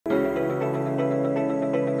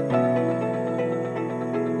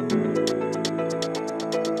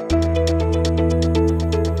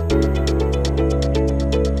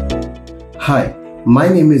Hi, my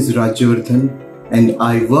name is Rajya Vardhan and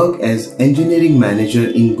I work as Engineering Manager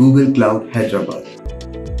in Google Cloud, Hyderabad.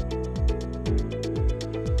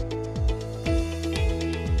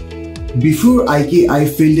 Before IK, I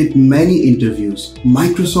fielded many interviews.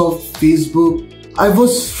 Microsoft, Facebook. I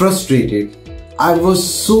was frustrated. I was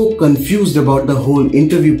so confused about the whole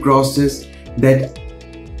interview process that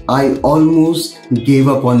I almost gave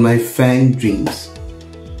up on my FAANG dreams.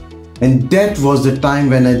 And that was the time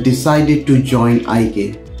when I decided to join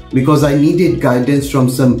IK because I needed guidance from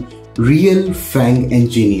some real FAANG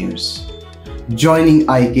engineers. Joining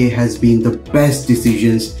IK has been the best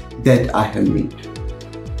decisions that I have made.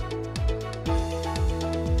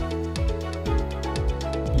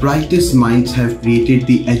 Brightest minds have created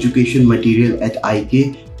the education material at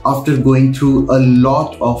IK after going through a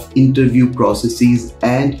lot of interview processes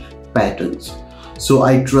and patterns. So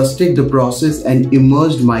I trusted the process and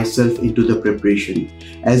immersed myself into the preparation.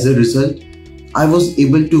 As a result, I was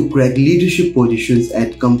able to crack leadership positions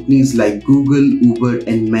at companies like Google, Uber,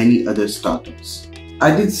 and many other startups.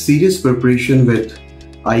 I did serious preparation with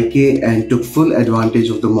IK and took full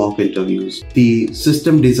advantage of the mock interviews. The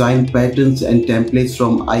system design patterns and templates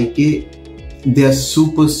from IK, they are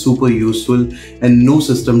super useful and no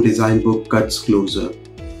system design book cuts closer.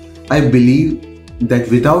 I believe that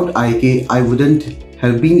without IK, I wouldn't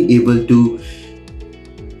have been able to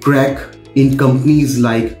crack in companies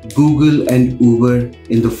like Google and Uber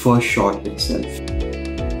in the first shot itself.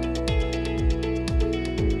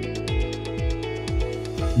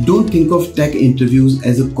 Don't think of tech interviews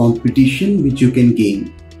as a competition which you can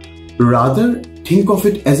gain. Rather, think of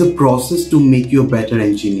it as a process to make you a better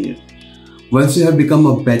engineer. Once you have become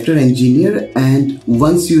a better engineer and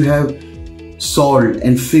once you have solved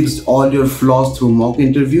and fixed all your flaws through mock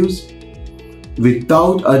interviews,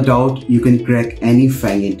 without a doubt you can crack any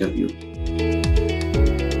FAANG interview.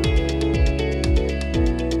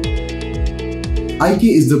 IK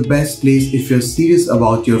is the best place if you're serious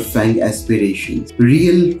about your FAANG aspirations.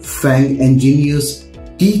 Real FAANG engineers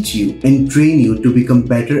teach you and train you to become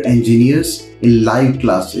better engineers in live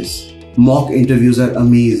classes. Mock interviews are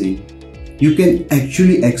amazing. You can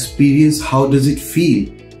actually experience how does it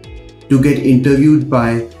feel to get interviewed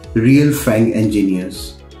by real FAANG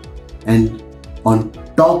engineers. And on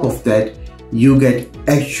top of that, you get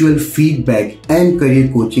actual feedback and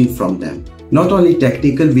career coaching from them. Not only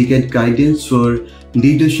technical, we get guidance for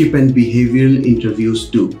leadership and behavioral interviews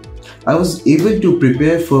too. I was able to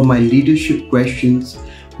prepare for my leadership questions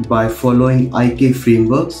by following IK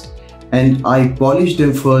frameworks, and I polished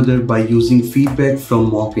them further by using feedback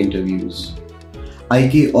from mock interviews.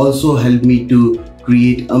 IK also helped me to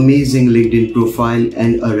create amazing LinkedIn profile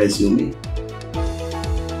and a resume.